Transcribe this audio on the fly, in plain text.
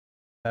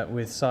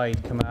With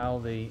Syed KAMALL,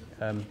 the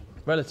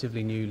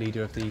relatively new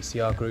leader of the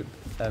ECR group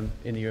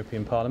in the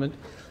European Parliament.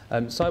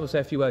 Syed will say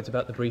a few words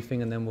about the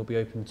briefing and then we'll be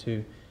open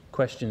to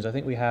questions. I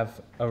think we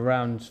have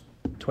around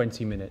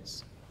 20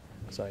 minutes.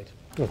 Syed.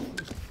 Oh.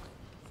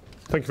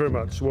 Thank you very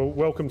much. Well,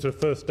 welcome to the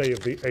first day of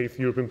the 8th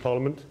European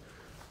Parliament.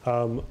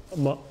 You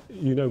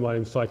know my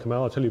name's Syed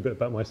KAMALL. I'll tell you a bit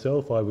about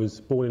myself. I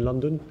was born in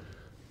London.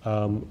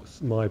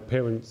 My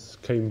parents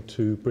came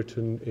to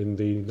Britain in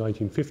the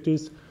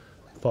 1950s.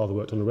 Father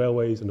worked on the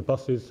railways and the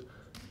buses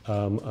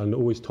and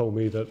always told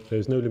me that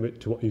there's no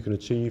limit to what you can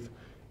achieve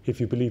if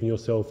you believe in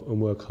yourself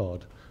and work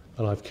hard.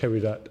 And I've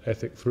carried that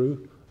ethic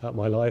through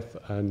my life,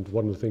 and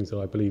one of the things that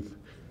I believe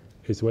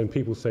is when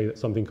people say that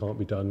something can't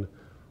be done,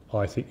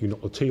 I think you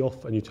knock the tee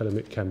off and you tell them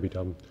it can be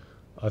done.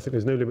 I think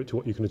there's no limit to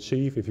what you can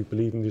achieve if you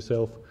believe in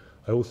yourself.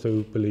 I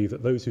also believe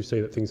that those who say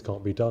that things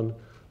can't be done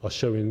are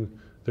showing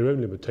their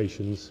own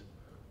limitations,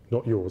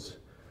 not yours.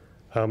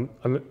 And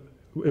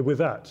with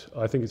that,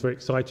 I think it's very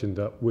exciting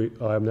that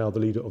I am now the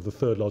leader of the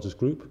third largest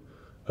group,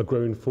 a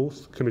growing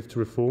force committed to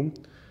reform.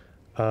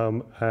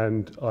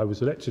 And I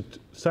was elected,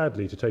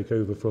 sadly, to take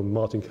over from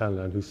Martin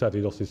Callanan, who sadly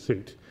lost his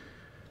seat.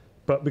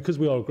 But because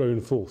we are a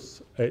growing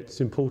force, it's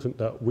important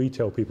that we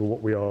tell people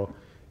what we are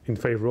in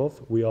favour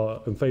of. We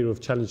are in favour of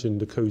challenging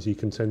the cosy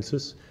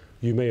consensus.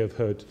 You may have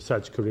heard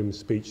Syed Karim's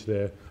speech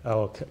there,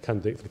 our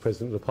candidate for the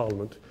President of the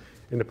Parliament,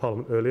 in the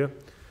Parliament earlier.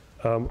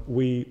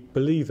 We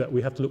believe that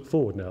we have to look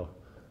forward now.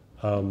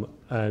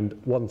 And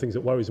one of the things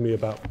that worries me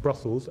about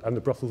Brussels, and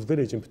the Brussels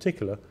village in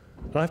particular,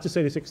 and I have to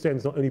say this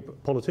extends not only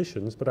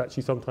politicians, but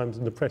actually sometimes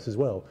in the press as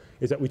well,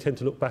 is that we tend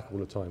to look back all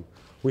the time.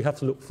 We have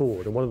to look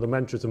forward, and one of the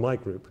mantras of my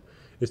group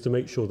is to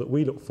make sure that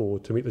we look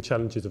forward to meet the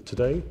challenges of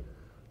today,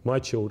 my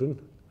children,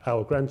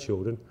 our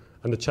grandchildren,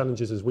 and the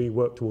challenges as we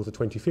work towards the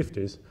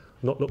 2050s,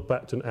 not look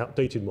back to an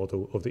outdated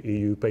model of the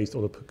EU based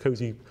on the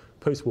cosy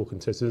post-war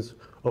consensus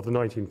of the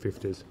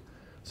 1950s.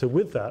 So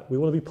with that, we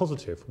want to be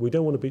positive. We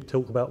don't want to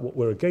talk about what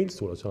we're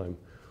against all the time.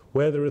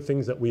 Where there are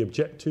things that we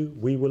object to,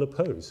 we will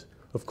oppose.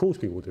 Of course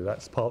we will do.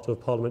 That's part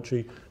of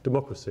parliamentary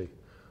democracy.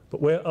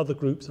 But where other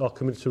groups are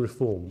committed to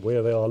reform,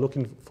 where they are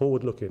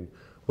forward-looking,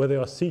 where they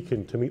are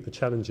seeking to meet the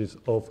challenges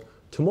of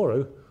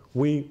tomorrow,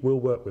 we will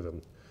work with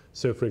them.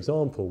 So, for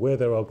example, where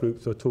there are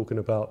groups who are talking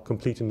about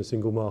completing the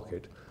single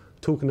market,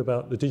 talking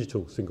about the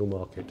digital single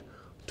market,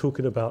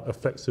 talking about a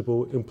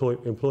flexible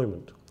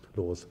employment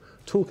laws,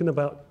 talking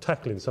about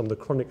tackling some of the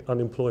chronic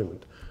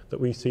unemployment that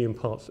we see in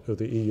parts of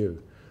the EU,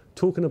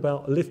 talking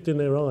about lifting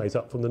their eyes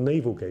up from the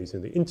navel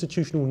gazing, the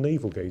institutional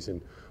navel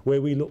gazing,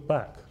 where we look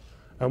back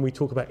and we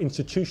talk about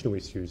institutional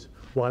issues,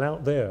 while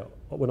out there,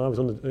 when I was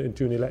during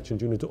the election,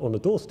 on the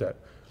doorstep,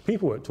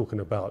 people weren't talking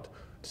about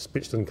the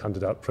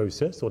Spitzenkandidat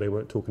process, or they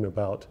weren't talking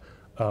about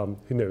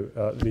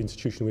the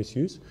institutional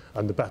issues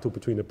and the battle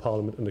between the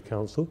Parliament and the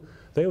Council.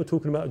 They were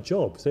talking about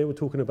jobs, they were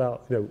talking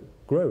about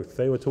growth,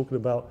 they were talking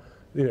about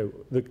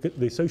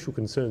the social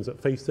concerns that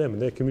face them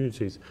and their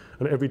communities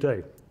and every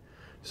day.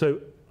 So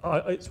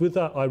it's with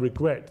that I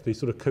regret the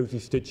sort of cosy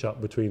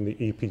stitch-up between the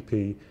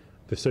EPP,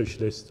 the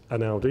Socialists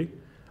and Aldi.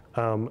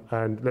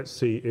 And let's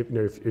see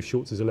if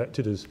Schulz is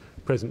elected as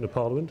President of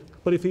Parliament.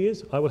 But if he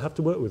is, I will have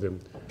to work with him.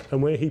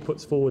 And where he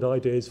puts forward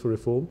ideas for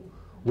reform,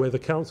 where the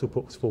Council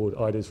puts forward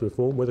ideas for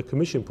reform, where the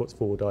Commission puts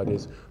forward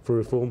ideas for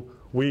reform,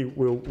 we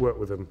will work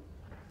with them.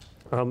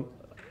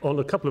 On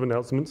a couple of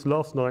announcements,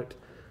 last night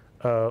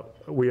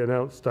we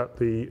announced that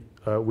the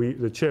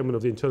chairman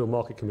of the Internal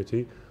Market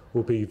Committee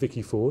will be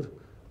Vicky Ford.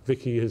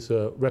 Vicky has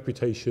a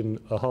reputation,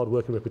 a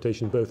hard-working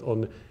reputation, both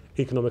on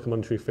economic and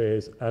monetary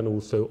affairs and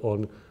also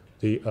on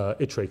the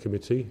ITRE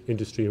Committee,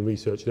 Industry and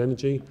Research and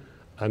Energy.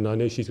 And I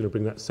know she's going to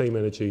bring that same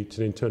energy to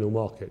the internal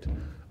market.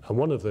 And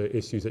one of the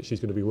issues that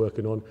she's going to be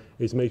working on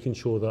is making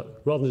sure that,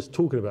 rather than just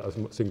talking about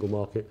a single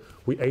market,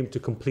 we aim to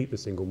complete the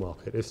single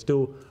market. There's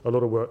still a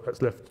lot of work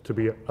that's left to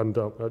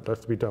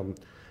be done.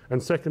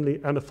 And secondly,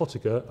 Anna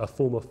Fotyga, a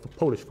former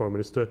Polish Foreign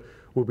Minister,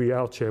 will be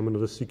our chairman of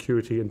the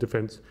Security and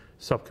Defence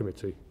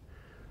Subcommittee.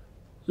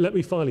 Let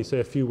me finally say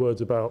a few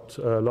words about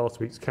last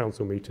week's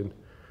Council meeting.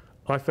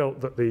 I felt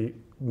that the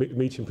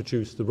meeting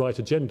produced the right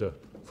agenda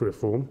for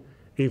reform,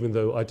 even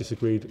though I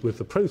disagreed with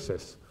the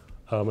process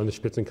and the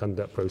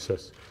Spitzenkandidat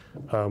process.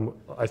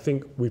 I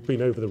think we've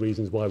been over the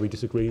reasons why we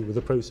disagree with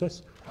the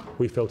process.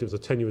 We felt it was a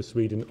tenuous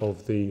reading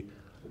of the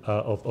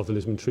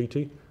Lisbon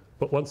Treaty.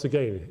 But once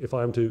again, if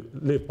I am to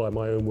live by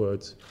my own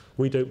words,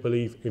 we don't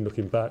believe in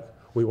looking back,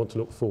 we want to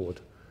look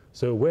forward.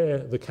 So where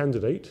the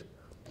candidate,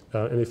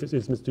 and if it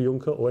is Mr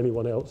Juncker or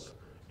anyone else,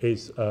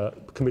 is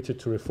committed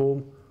to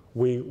reform,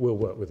 we will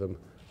work with them.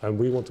 And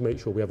we want to make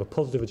sure we have a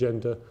positive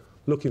agenda,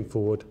 looking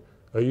forward,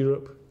 a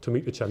Europe to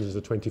meet the challenges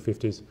of the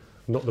 2050s,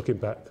 not looking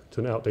back to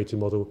an outdated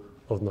model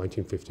of the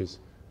 1950s.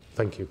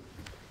 Thank you.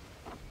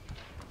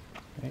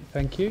 Okay,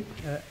 thank you.